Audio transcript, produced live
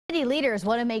City leaders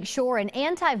want to make sure an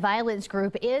anti-violence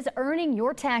group is earning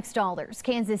your tax dollars.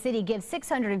 Kansas City gives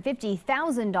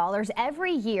 $650,000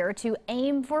 every year to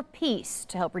Aim4Peace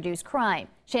to help reduce crime.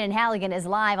 Shannon Halligan is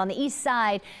live on the east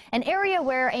side, an area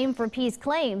where Aim4Peace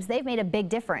claims they've made a big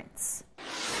difference.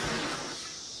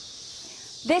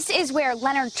 This is where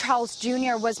Leonard Charles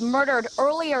Jr. was murdered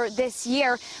earlier this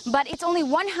year, but it's only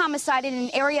one homicide in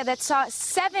an area that saw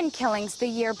 7 killings the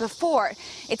year before.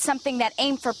 It's something that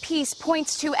Aim4Peace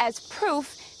points to as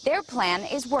proof their plan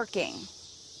is working.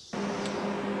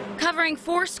 Covering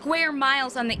 4 square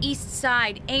miles on the east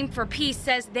side, Aim4Peace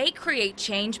says they create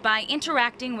change by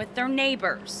interacting with their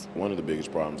neighbors. One of the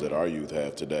biggest problems that our youth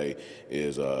have today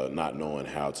is not knowing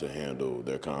how to handle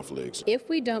their conflicts. If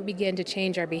we don't begin to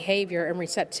change our behavior and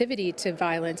receptivity to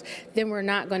violence, then we're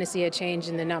not going to see a change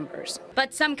in the numbers.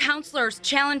 But some counselors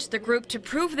challenged the group to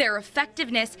prove their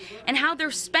effectiveness and how they're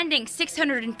spending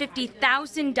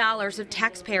 $650,000 of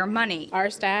taxpayer money. Our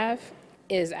staff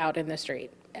is out in the street.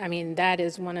 I mean, that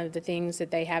is one of the things that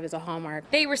they have as a hallmark.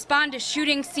 They respond to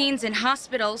shooting scenes in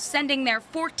hospitals, sending their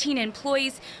 14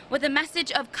 employees with a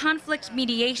message of conflict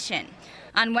mediation.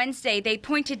 On Wednesday, they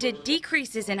pointed to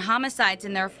decreases in homicides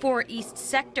in their 4 east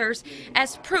sectors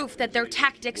as proof that their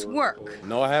tactics work.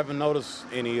 No, I haven't noticed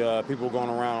any people going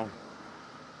around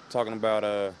talking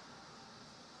about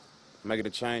making a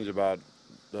change about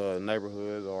the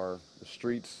neighborhoods or the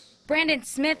streets. Brandon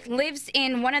Smith lives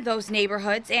in one of those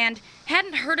neighborhoods and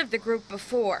hadn't heard of the group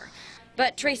before.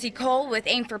 But Tracy Cole with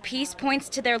Aim4Peace points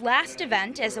to their last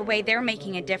event as a way they're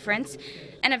making a difference.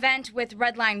 An event with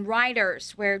Red Line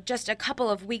riders, where just a couple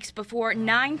of weeks before,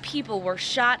 9 people were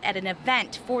shot at an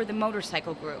event for the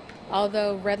motorcycle group.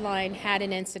 Although Red Line had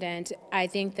an incident, I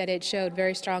think that it showed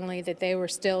very strongly that they were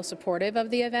still supportive of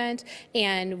the event,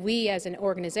 and we as an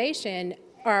organization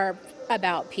are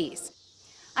about peace.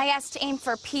 I asked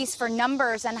Aim4Peace for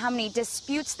numbers on how many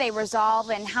disputes they resolve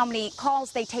and how many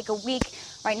calls they take a week.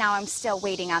 Right now, I'm still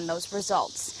waiting on those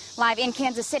results. Live in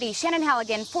Kansas City, Shannon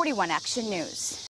Halligan, 41 Action News.